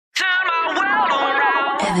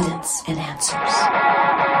Evidence and Answers.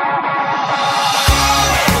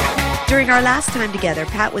 During our last time together,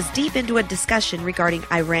 Pat was deep into a discussion regarding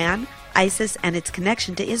Iran, ISIS, and its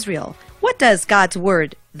connection to Israel. What does God's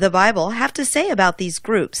Word, the Bible, have to say about these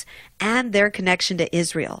groups and their connection to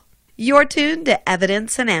Israel? You're tuned to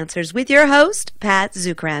Evidence and Answers with your host, Pat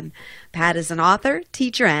Zukeran. Pat is an author,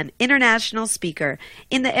 teacher, and international speaker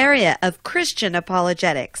in the area of Christian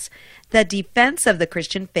apologetics, the defense of the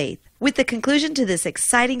Christian faith. With the conclusion to this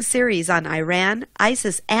exciting series on Iran,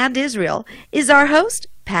 ISIS, and Israel is our host,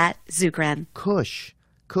 Pat Zukeran. Cush.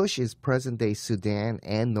 Cush is present-day Sudan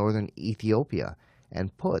and northern Ethiopia,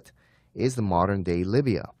 and Put is the modern-day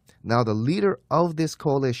Libya. Now, the leader of this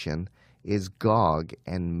coalition is Gog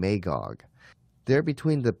and Magog. They're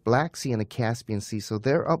between the Black Sea and the Caspian Sea, so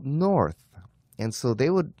they're up north, and so they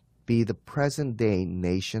would be the present-day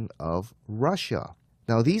nation of Russia.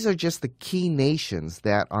 Now, these are just the key nations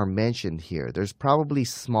that are mentioned here. There's probably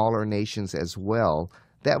smaller nations as well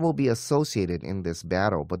that will be associated in this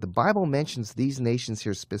battle, but the Bible mentions these nations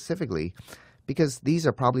here specifically because these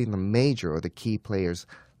are probably the major or the key players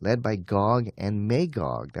led by Gog and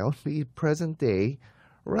Magog. That would be present-day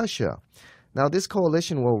Russia. Now, this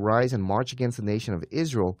coalition will rise and march against the nation of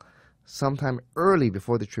Israel sometime early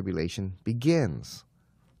before the tribulation begins.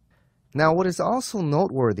 Now, what is also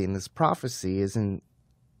noteworthy in this prophecy is in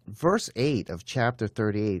verse 8 of chapter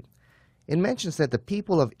 38, it mentions that the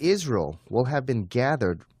people of Israel will have been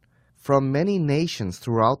gathered from many nations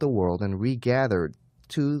throughout the world and regathered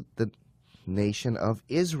to the nation of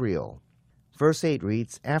Israel. Verse 8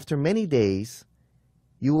 reads, "After many days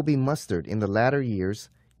you will be mustered. In the latter years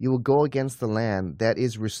you will go against the land that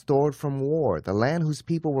is restored from war, the land whose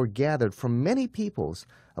people were gathered from many peoples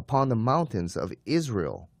upon the mountains of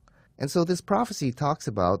Israel." And so this prophecy talks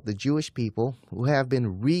about the Jewish people who have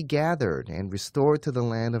been regathered and restored to the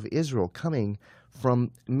land of Israel, coming from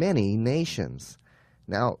many nations.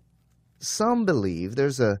 Now, some believe,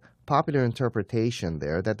 there's a popular interpretation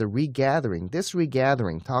there, that this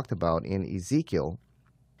regathering talked about in Ezekiel,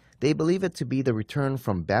 they believe it to be the return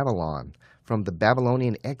from Babylon, from the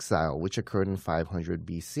Babylonian exile, which occurred in 500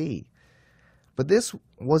 BC. But this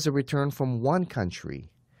was a return from one country.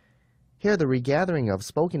 Here, the regathering of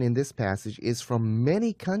spoken in this passage is from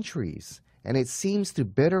many countries, and it seems to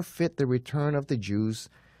better fit the return of the Jews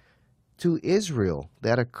to Israel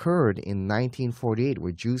that occurred in 1948,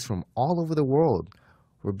 where Jews from all over the world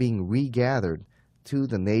were being regathered to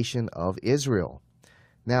the nation of Israel.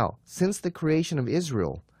 Now, since the creation of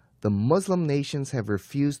Israel, the Muslim nations have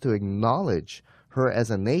refused to acknowledge her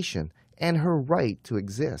as a nation and her right to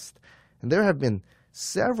exist. And there have been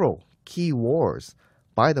several key wars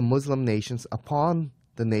by the Muslim nations upon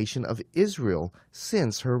the nation of Israel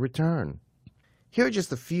since her return. Here are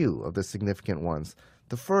just a few of the significant ones.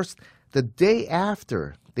 The first, the day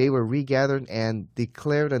after they were regathered and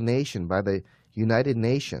declared a nation by the United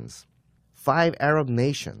Nations, 5 Arab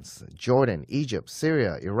nations, Jordan, Egypt,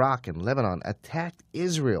 Syria, Iraq, and Lebanon, attacked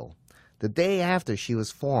Israel the day after she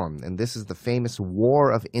was formed, and this is the famous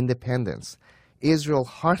War of Independence. Israel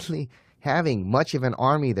hardly having much of an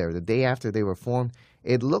army there the day after they were formed.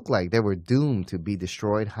 It looked like they were doomed to be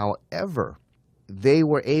destroyed. However, they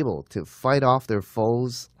were able to fight off their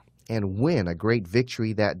foes and win a great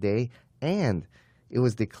victory that day, and it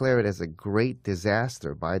was declared as a great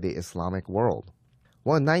disaster by the Islamic world.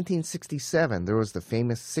 Well, in 1967, there was the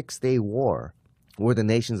famous Six-Day War, where the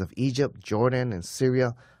nations of Egypt, Jordan, and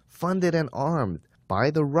Syria, funded and armed by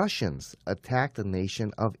the Russians, attacked the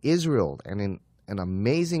nation of Israel. And in an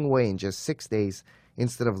amazing way, in just 6 days,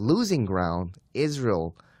 instead of losing ground,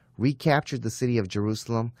 Israel recaptured the city of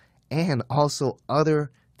Jerusalem and also other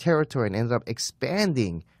territory, and ended up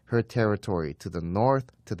expanding her territory to the north,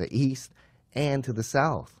 to the east, and to the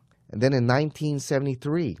south. And then in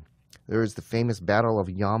 1973, there is the famous Battle of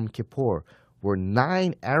Yom Kippur, where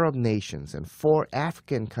 9 Arab nations and 4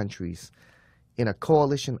 African countries in a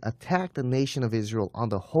coalition attacked the nation of Israel on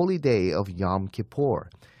the holy day of Yom Kippur.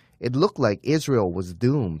 It looked like Israel was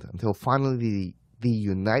doomed until finally the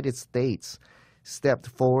United States stepped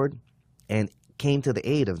forward and came to the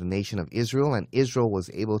aid of the nation of Israel, and Israel was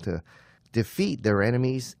able to defeat their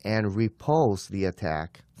enemies and repulse the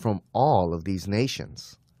attack from all of these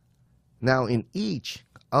nations. Now, in each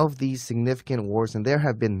of these significant wars, and there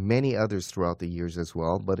have been many others throughout the years as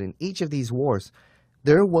well, but in each of these wars,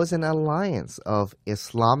 there was an alliance of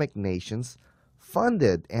Islamic nations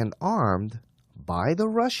funded and armed by the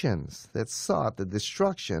Russians that sought the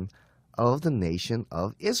destruction of the nation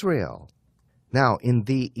of Israel. Now, in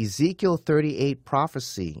the Ezekiel 38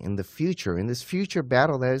 prophecy, in this future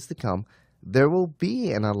battle that is to come, there will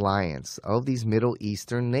be an alliance of these Middle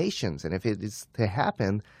Eastern nations. And if it is to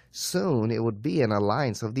happen soon, it would be an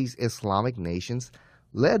alliance of these Islamic nations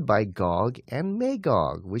led by Gog and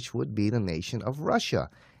Magog, which would be the nation of Russia.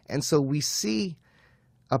 And so we see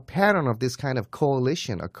a pattern of this kind of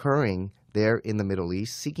coalition occurring there in the Middle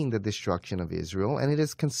East, seeking the destruction of Israel. And it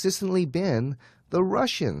has consistently been the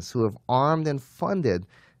Russians who have armed and funded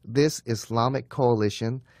this Islamic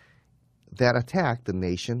coalition that attacked the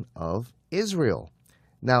nation of Israel.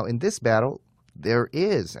 Now, in this battle, there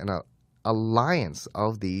is an alliance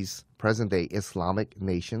of these present-day Islamic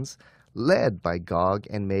nations led by Gog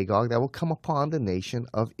and Magog that will come upon the nation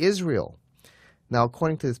of Israel. Now,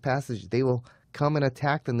 according to this passage, they will come and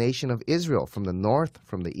attack the nation of Israel from the north,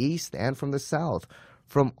 from the east, and from the south.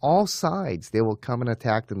 From all sides, they will come and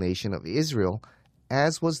attack the nation of Israel,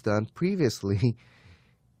 as was done previously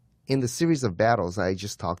in the series of battles I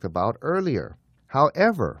just talked about earlier.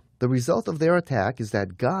 However, the result of their attack is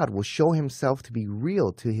that God will show himself to be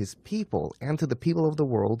real to his people and to the people of the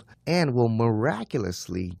world, and will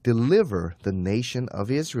miraculously deliver the nation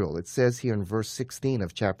of Israel. It says here in verse 16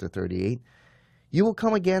 of chapter 38, "You will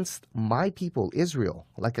come against my people Israel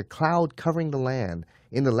like a cloud covering the land.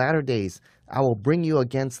 In the latter days I will bring you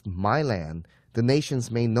against my land. The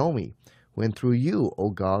nations may know me, when through you,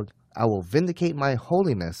 O Gog, I will vindicate my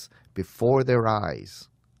holiness before their eyes."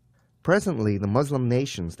 Presently, the Muslim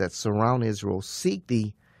nations that surround Israel seek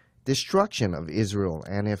the destruction of Israel,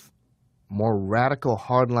 and if more radical,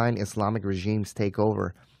 hardline Islamic regimes take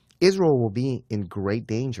over, Israel will be in great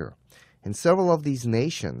danger. And several of these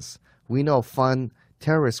nations, we know, fund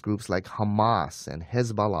terrorist groups like Hamas and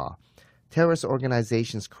Hezbollah, terrorist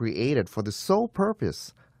organizations created for the sole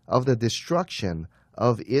purpose of the destruction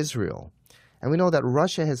of Israel. And we know that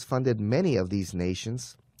Russia has funded many of these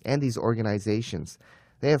nations and these organizations.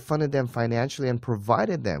 They have funded them financially and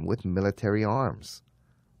provided them with military arms.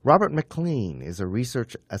 Robert McLean is a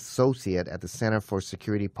research associate at the Center for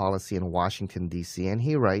Security Policy in Washington, D.C., and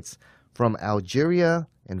he writes, "From Algeria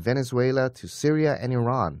and Venezuela to Syria and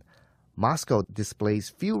Iran, Moscow displays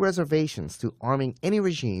few reservations to arming any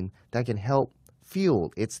regime that can help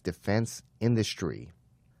fuel its defense industry."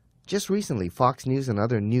 Just recently, Fox News and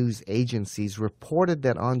other news agencies reported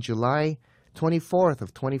that on July 24th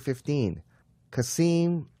of 2015,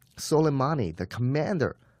 Qasem Soleimani, the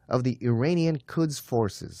commander of the Iranian Quds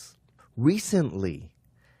forces, recently,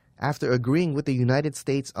 after agreeing with the United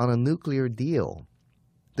States on a nuclear deal,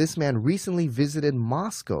 this man recently visited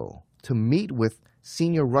Moscow to meet with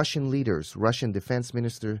senior Russian leaders, Russian Defense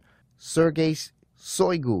Minister Sergei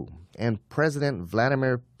Shoigu and President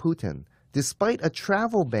Vladimir Putin, despite a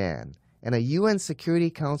travel ban and a UN Security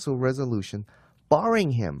Council resolution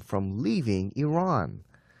barring him from leaving Iran.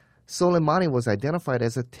 Soleimani was identified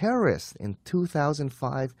as a terrorist in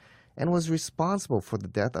 2005 and was responsible for the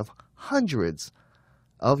death of hundreds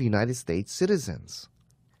of United States citizens.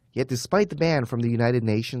 Yet despite the ban from the United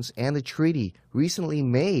Nations and the treaty recently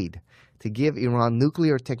made to give Iran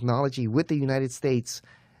nuclear technology with the United States,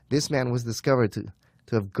 this man was discovered to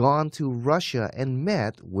have gone to Russia and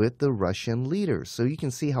met with the Russian leaders. So you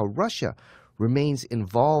can see how Russia remains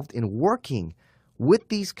involved in working with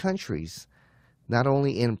these countries, not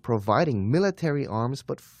only in providing military arms,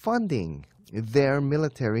 but funding their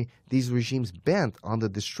military, these regimes bent on the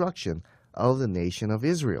destruction of the nation of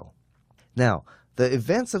Israel. Now, the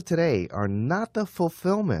events of today are not the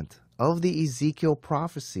fulfillment of the Ezekiel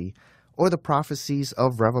prophecy or the prophecies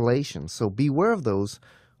of Revelation. So beware of those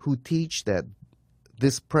who teach that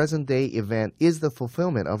this present-day event is the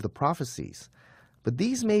fulfillment of the prophecies. But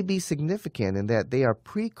these may be significant in that they are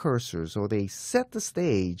precursors, or they set the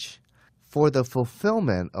stage for the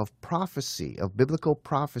fulfillment of prophecy, of biblical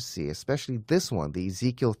prophecy, especially this one, the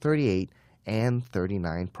Ezekiel 38 and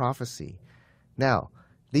 39 prophecy. Now,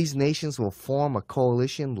 these nations will form a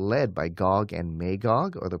coalition led by Gog and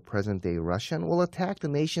Magog, or the present-day Russia, and will attack the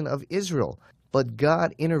nation of Israel. But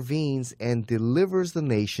God intervenes and delivers the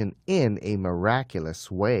nation in a miraculous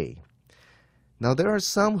way. Now, there are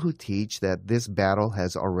some who teach that this battle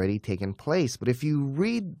has already taken place, but if you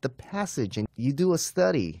read the passage and you do a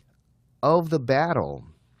study of the battle,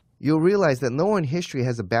 you'll realize that nowhere in history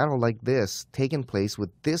has a battle like this taken place with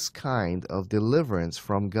this kind of deliverance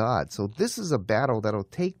from God. So this is a battle that will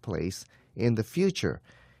take place in the future.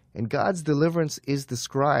 And God's deliverance is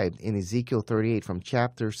described in Ezekiel 38 from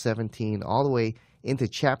chapter 17 all the way into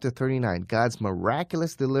chapter 39. God's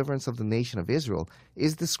miraculous deliverance of the nation of Israel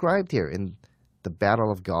is described here in the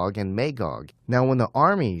battle of Gog and Magog. Now, when the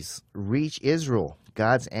armies reach Israel,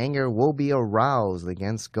 God's anger will be aroused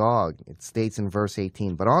against Gog. It states in verse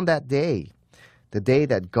 18, "But on that day, The day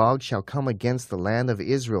that Gog shall come against the land of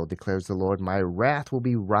Israel, declares the Lord, my wrath will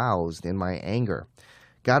be roused in my anger.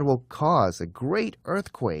 God will cause a great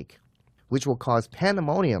earthquake, which will cause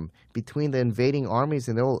pandemonium between the invading armies,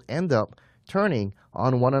 and they will end up turning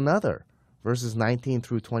on one another. Verses 19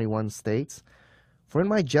 through 21 states, for in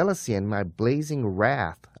my jealousy and my blazing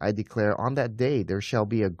wrath, I declare, on that day there shall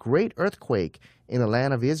be a great earthquake in the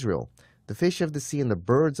land of Israel. The fish of the sea and the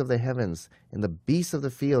birds of the heavens and the beasts of the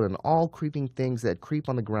field and all creeping things that creep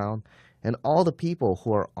on the ground and all the people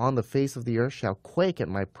who are on the face of the earth shall quake at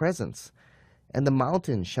my presence. And the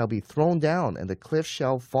mountains shall be thrown down, and the cliffs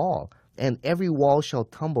shall fall, and every wall shall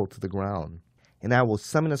tumble to the ground. And I will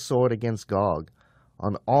summon a sword against Gog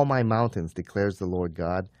on all my mountains, declares the Lord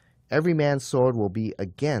God. Every man's sword will be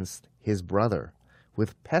against his brother.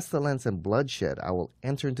 With pestilence and bloodshed I will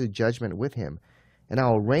enter into judgment with him, and I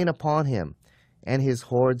will rain upon him and his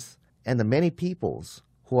hordes and the many peoples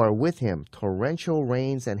who are with him torrential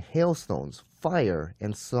rains and hailstones, fire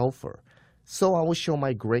and sulfur. So I will show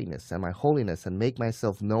my greatness and my holiness and make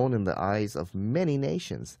myself known in the eyes of many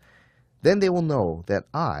nations. Then they will know that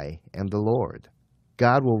I am the Lord.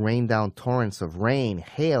 God will rain down torrents of rain,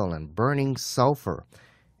 hail, and burning sulfur,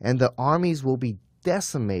 and the armies will be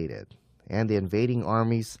decimated, and the invading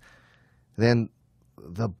armies, then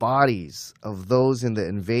the bodies of those in the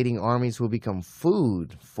invading armies will become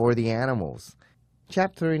food for the animals.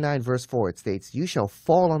 Chapter 39, verse 4, it states, you shall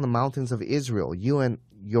fall on the mountains of Israel, you and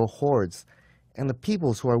your hordes, and the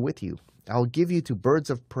peoples who are with you. I will give you to birds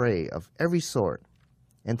of prey of every sort,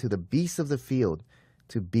 and to the beasts of the field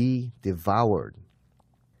to be devoured.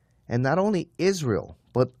 And not only Israel,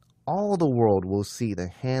 but all the world will see the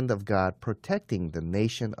hand of God protecting the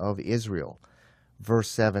nation of Israel. Verse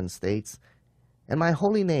 7 states, and my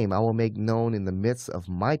holy name I will make known in the midst of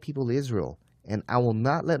my people Israel, and I will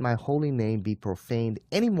not let my holy name be profaned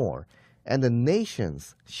any more, and the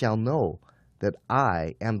nations shall know that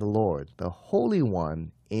I am the Lord, the Holy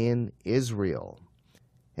One in Israel.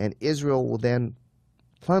 And Israel will then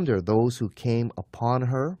plunder those who came upon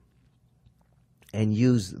her and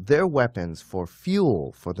use their weapons for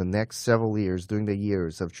fuel for the next several years during the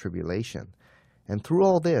years of tribulation. And through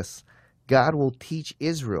all this, God will teach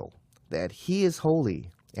Israel that he is holy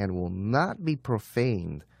and will not be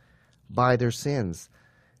profaned by their sins.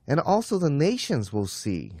 And also the nations will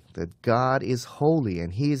see that God is holy,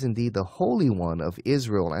 and he is indeed the Holy One of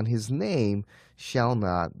Israel, and his name shall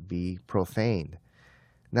not be profaned.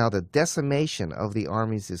 Now the decimation of the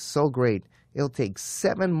armies is so great, it'll take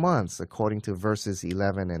 7 months, according to verses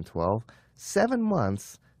 11 and 12, 7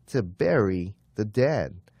 months to bury the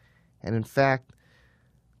dead. And in fact,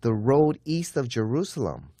 the road east of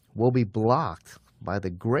Jerusalem will be blocked by the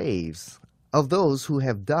graves of those who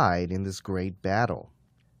have died in this great battle.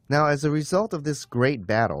 Now, as a result of this great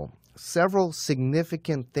battle, several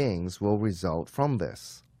significant things will result from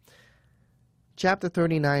this. Chapter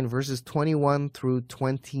 39, verses 21 through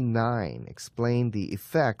 29 explain the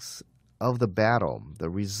effects of the battle, the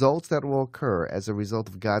results that will occur as a result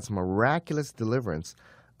of God's miraculous deliverance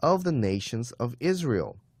of the nations of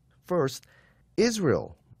Israel. First,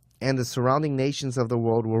 Israel and the surrounding nations of the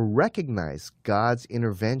world will recognize God's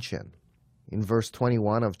intervention. In verse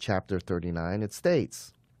 21 of chapter 39, it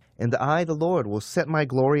states, and I, the Lord, will set my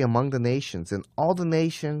glory among the nations, and all the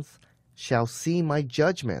nations shall see my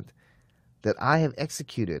judgment that I have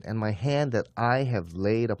executed, and my hand that I have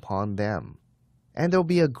laid upon them. And there will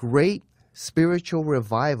be a great spiritual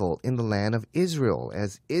revival in the land of Israel,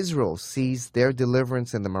 as Israel sees their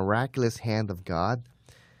deliverance in the miraculous hand of God.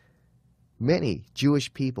 Many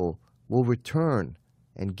Jewish people will return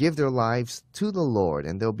and give their lives to the Lord,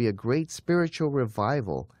 and there will be a great spiritual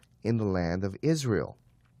revival in the land of Israel.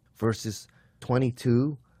 Verses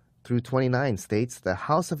 22 through 29 states, the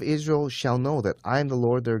house of Israel shall know that I am the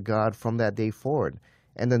Lord their God from that day forward,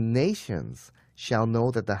 and the nations shall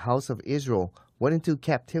know that the house of Israel went into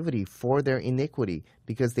captivity for their iniquity,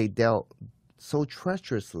 because they dealt so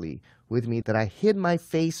treacherously with me that I hid my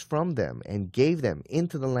face from them and gave them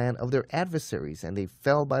into the land of their adversaries, and they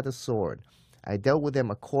fell by the sword. I dealt with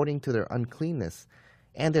them according to their uncleanness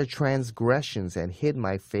and their transgressions, and hid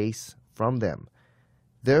my face from them.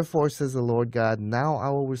 Therefore, says the Lord God, now I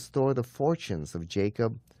will restore the fortunes of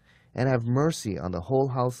Jacob, and have mercy on the whole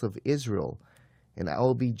house of Israel, and I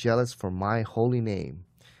will be jealous for my holy name.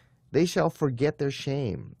 They shall forget their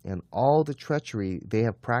shame, and all the treachery they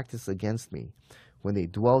have practiced against me, when they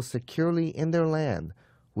dwell securely in their land,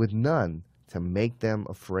 with none to make them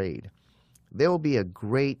afraid. There will be a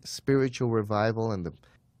great spiritual revival, and the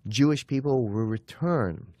Jewish people will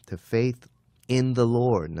return to faith in the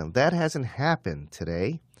Lord. Now, that hasn't happened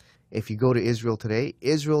today. If you go to Israel today,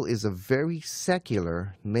 Israel is a very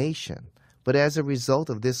secular nation. But as a result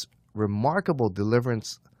of this remarkable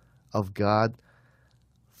deliverance of God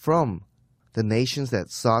from the nations that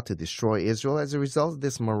sought to destroy Israel, as a result of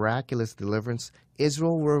this miraculous deliverance,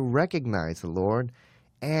 Israel will recognize the Lord,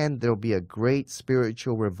 and there will be a great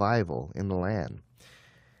spiritual revival in the land.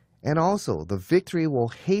 And also, the victory will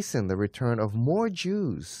hasten the return of more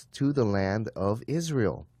Jews to the land of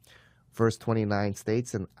Israel. Verse 29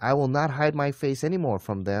 states, "And I will not hide my face any more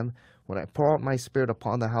from them when I pour out my spirit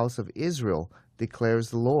upon the house of Israel, declares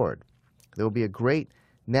the Lord." There will be a great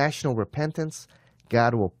national repentance.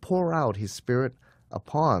 God will pour out his spirit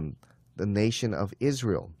upon the nation of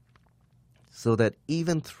Israel, so that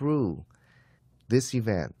even through this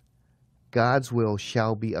event, God's will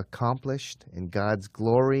shall be accomplished, and God's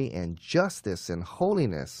glory and justice and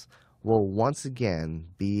holiness will once again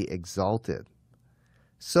be exalted.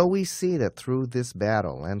 So we see that through this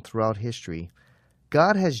battle and throughout history,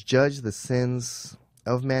 God has judged the sins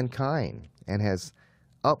of mankind and has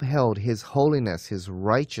upheld his holiness, his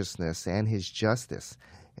righteousness, and his justice.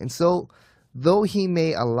 And so, though he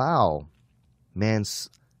may allow man's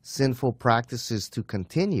sinful practices to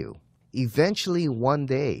continue, eventually one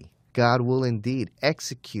day, God will indeed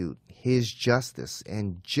execute his justice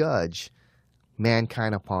and judge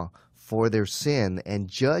mankind for their sin and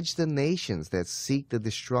judge the nations that seek the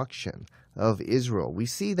destruction of Israel. We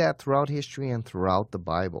see that throughout history and throughout the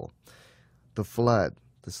Bible. The flood,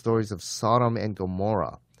 the stories of Sodom and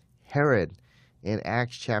Gomorrah, Herod in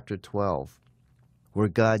Acts chapter 12, where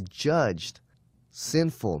God judged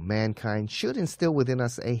sinful mankind, should instill within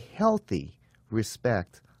us a healthy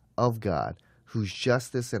respect of God, whose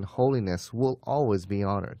justice and holiness will always be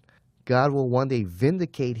honored. God will one day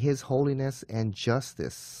vindicate his holiness and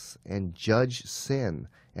justice and judge sin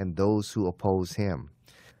and those who oppose him.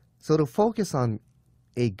 So to focus on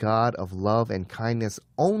a God of love and kindness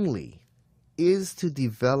only is to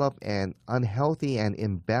develop an unhealthy and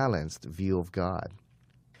imbalanced view of God.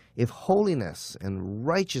 If holiness and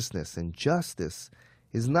righteousness and justice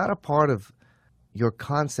is not a part of your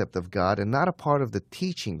concept of God and not a part of the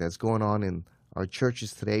teaching that's going on in our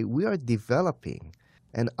churches today, we are developing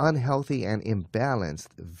an unhealthy and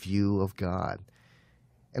imbalanced view of God.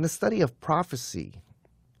 And the study of prophecy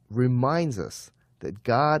reminds us that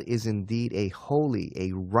God is indeed a holy,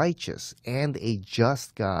 a righteous, and a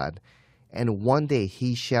just God, and one day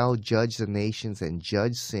he shall judge the nations and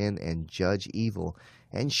judge sin and judge evil,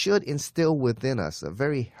 and should instill within us a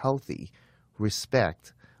very healthy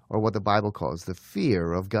respect, or what the Bible calls the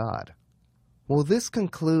fear of God. Well, this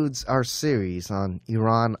concludes our series on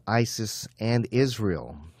Iran, ISIS, and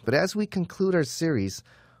Israel. But as we conclude our series,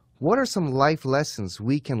 what are some life lessons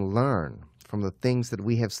we can learn from the things that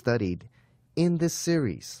we have studied in this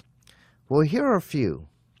series? Well, here are a few.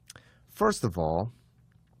 First of all,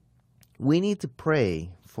 we need to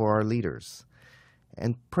pray for our leaders,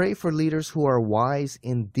 and pray for leaders who are wise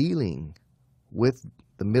in dealing with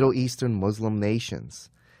the Middle Eastern Muslim nations.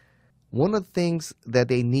 One of the things that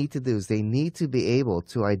they need to do is they need to be able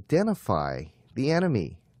to identify the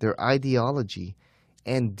enemy, their ideology,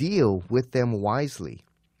 and deal with them wisely.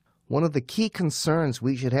 One of the key concerns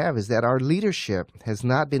we should have is that our leadership has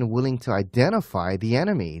not been willing to identify the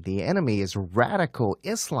enemy. The enemy is radical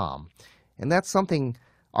Islam, and that's something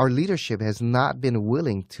our leadership has not been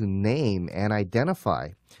willing to name and identify.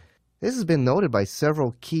 This has been noted by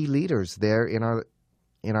several key leaders there in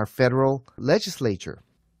our federal legislature.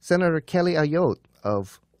 Senator Kelly Ayotte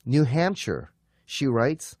of New Hampshire, she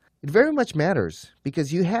writes, "It very much matters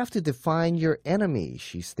because you have to define your enemy,"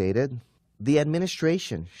 she stated. "The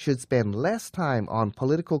administration should spend less time on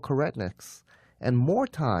political correctness and more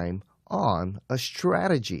time on a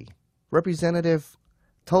strategy." Representative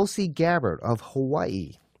Tulsi Gabbard of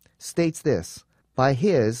Hawaii states this, by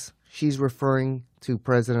his, she's referring to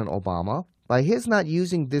President Obama, by his not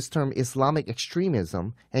using this term Islamic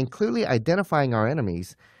extremism and clearly identifying our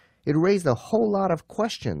enemies, it raised a whole lot of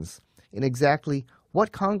questions in exactly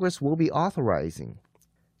what Congress will be authorizing.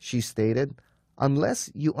 She stated,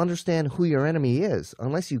 "Unless you understand who your enemy is,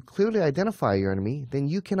 unless you clearly identify your enemy, then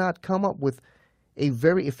you cannot come up with a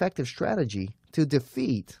very effective strategy to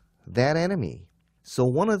defeat that enemy." So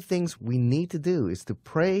one of the things we need to do is to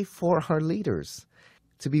pray for our leaders,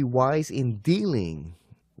 to be wise in dealing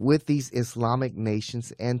with these Islamic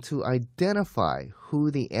nations and to identify who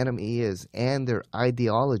the enemy is and their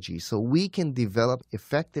ideology so we can develop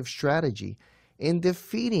effective strategy in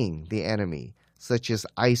defeating the enemy, such as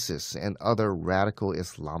ISIS and other radical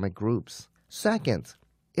Islamic groups. Second,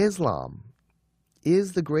 Islam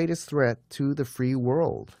is the greatest threat to the free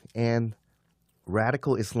world, and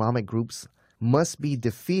radical Islamic groups must be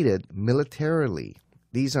defeated militarily.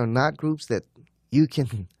 These are not groups that you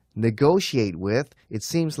can negotiate with. It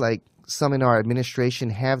seems like some in our administration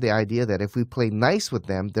have the idea that if we play nice with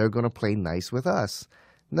them, they're going to play nice with us.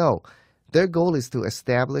 No, their goal is to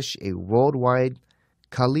establish a worldwide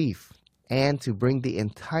caliph and to bring the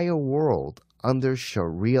entire world under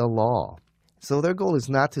Sharia law. So their goal is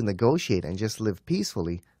not to negotiate and just live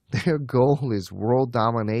peacefully. Their goal is world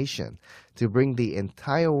domination, to bring the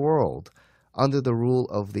entire world under the rule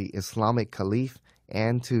of the Islamic caliph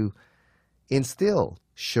and to instill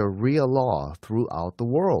Sharia law throughout the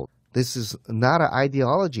world. This is not an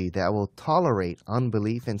ideology that will tolerate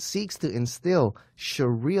unbelief and seeks to instill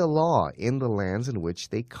Sharia law in the lands in which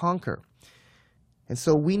they conquer. And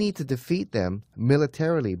so we need to defeat them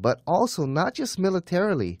militarily, but also not just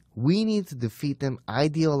militarily. We need to defeat them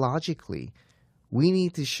ideologically. We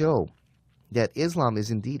need to show that Islam is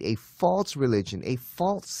indeed a false religion, a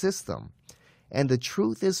false system, and the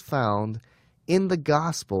truth is found in the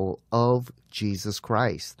gospel of Jesus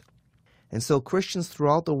Christ. And so Christians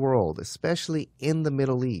throughout the world, especially in the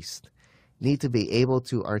Middle East, need to be able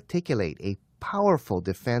to articulate a powerful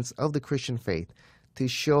defense of the Christian faith to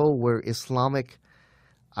show where Islamic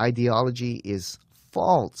ideology is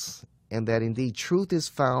false and that indeed truth is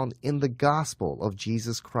found in the gospel of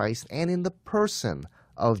Jesus Christ and in the person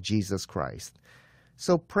of Jesus Christ.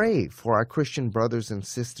 So pray for our Christian brothers and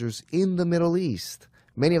sisters in the Middle East.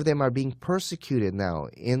 Many of them are being persecuted now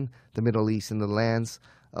in the Middle East, in the lands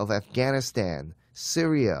of Afghanistan,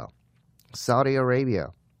 Syria, Saudi Arabia,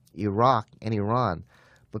 Iraq, and Iran.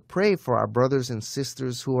 But pray for our brothers and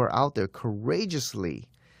sisters who are out there courageously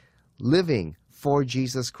living for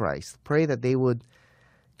Jesus Christ. Pray that they would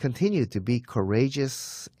continue to be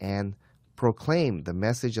courageous and proclaim the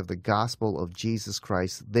message of the gospel of Jesus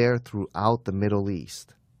Christ there throughout the Middle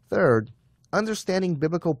East. Third, understanding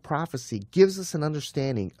biblical prophecy gives us an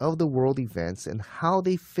understanding of the world events and how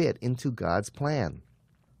they fit into God's plan.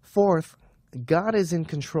 Fourth, God is in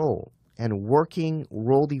control and working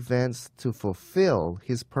world events to fulfill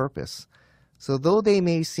His purpose. So though they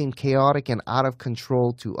may seem chaotic and out of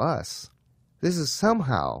control to us, this is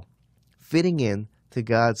somehow fitting in to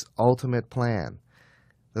God's ultimate plan.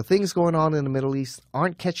 The things going on in the Middle East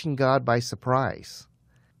aren't catching God by surprise.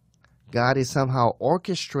 God is somehow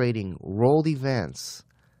orchestrating world events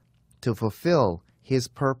to fulfill His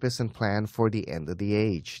purpose and plan for the end of the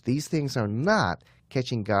age. These things are not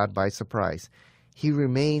catching God by surprise. He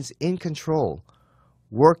remains in control,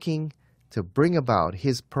 working to bring about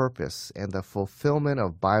His purpose and the fulfillment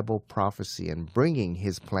of Bible prophecy and bringing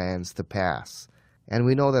His plans to pass. And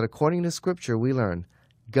we know that according to Scripture, we learn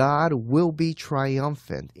God will be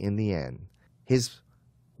triumphant in the end. His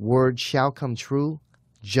word shall come true.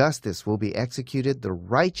 Justice will be executed. The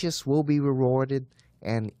righteous will be rewarded.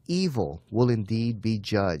 And evil will indeed be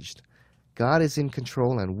judged. God is in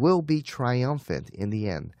control and will be triumphant in the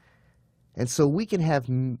end. And so we can have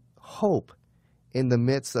hope in the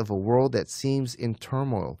midst of a world that seems in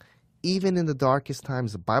turmoil. Even in the darkest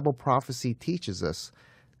times, the Bible prophecy teaches us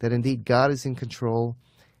that indeed God is in control,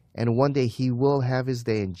 and one day He will have His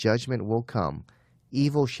day and judgment will come.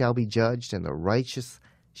 Evil shall be judged and the righteous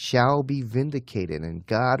shall be vindicated, and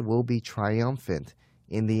God will be triumphant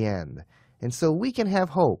in the end. And so we can have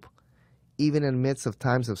hope even in the midst of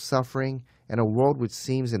times of suffering and a world which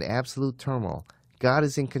seems in absolute turmoil. God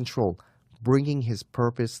is in control, bringing His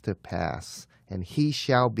purpose to pass, and He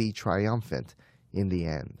shall be triumphant in the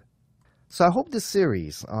end. So I hope this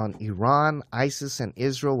series on Iran, ISIS, and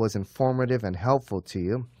Israel was informative and helpful to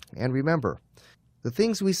you. And remember, the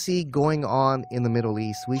things we see going on in the Middle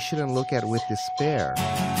East, we shouldn't look at with despair.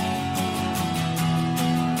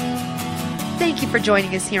 Thank you for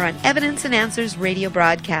joining us here on Evidence and Answers radio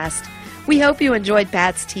broadcast. We hope you enjoyed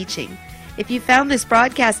Pat's teaching. If you found this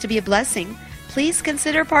broadcast to be a blessing, please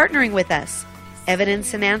consider partnering with us.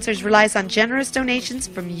 Evidence and Answers relies on generous donations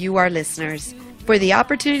from you, our listeners. For the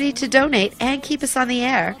opportunity to donate and keep us on the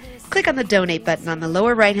air, click on the donate button on the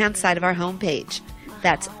lower right-hand side of our homepage.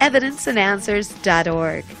 That's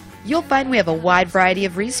evidenceandanswers.org. You'll find we have a wide variety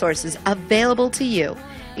of resources available to you,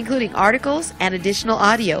 including articles and additional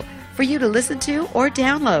audio for you to listen to or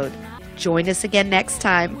download. Join us again next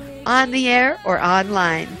time, on the air or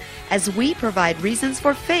online, as we provide reasons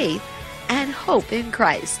for faith and hope in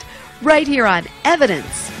Christ, right here on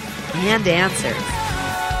Evidence and Answers.